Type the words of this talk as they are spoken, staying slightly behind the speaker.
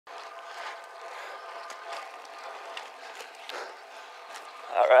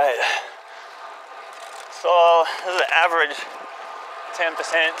All right. So this is an average 10%,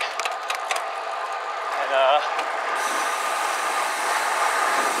 and a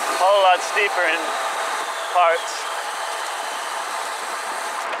whole lot steeper in parts.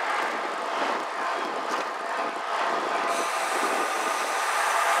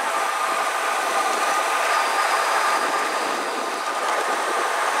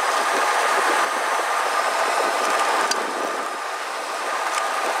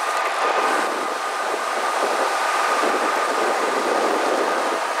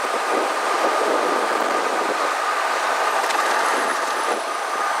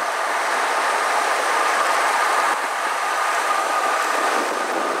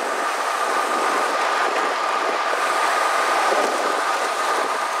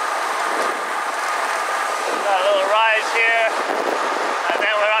 Here, and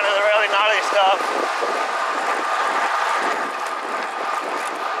then we're onto the really gnarly stuff.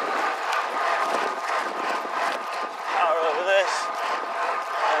 Power over this,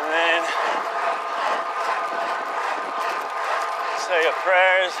 and then say your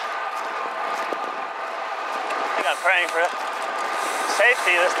prayers. I think I'm praying for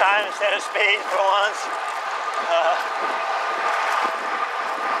safety this time instead of speed for once.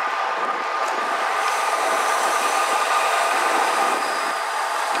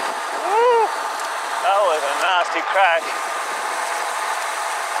 That was a nasty crack.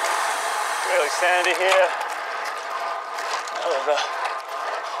 Really sandy here. That was a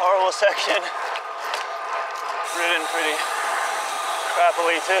horrible section. Ridden pretty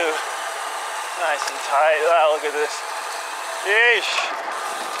crappily too. Nice and tight. Wow, look at this. Yeesh.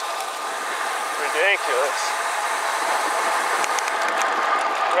 Ridiculous.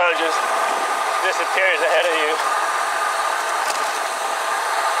 Road just disappears ahead of you.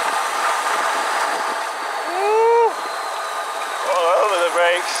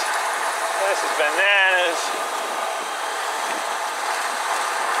 Brakes. This is bananas.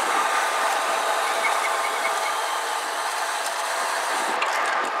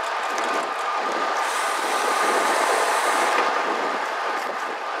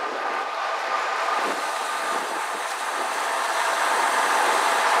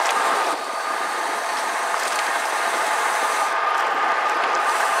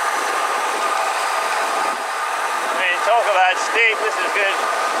 Talk about steep, this is good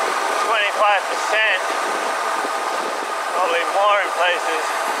 25%, probably more in places.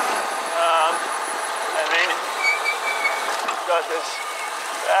 And then you've got this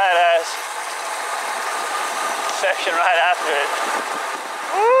badass section right after it.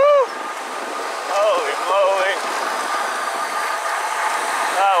 Woo! Holy moly.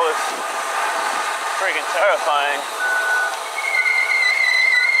 That was freaking terrifying.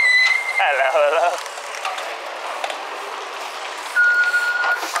 Hello.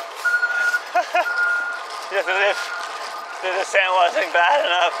 Just as if the descent wasn't bad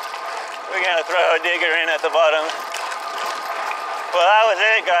enough, we're gonna throw a digger in at the bottom. Well, that was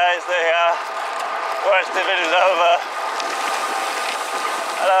it, guys. The worst of it is over.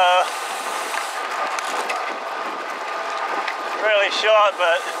 Hello. Really short,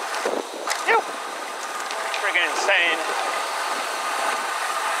 but freaking insane.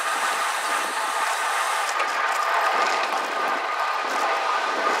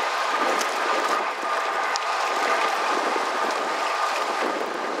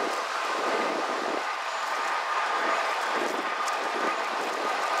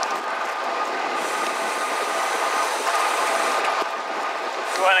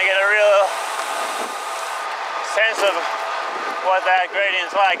 Want to get a real sense of what that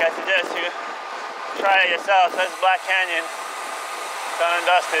gradient's like, I suggest you try it yourself. That's Black Canyon, done and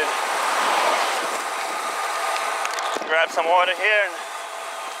dusted. Grab some water here and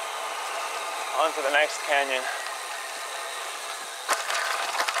on to the next canyon.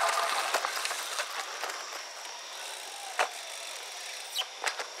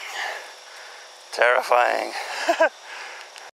 Terrifying.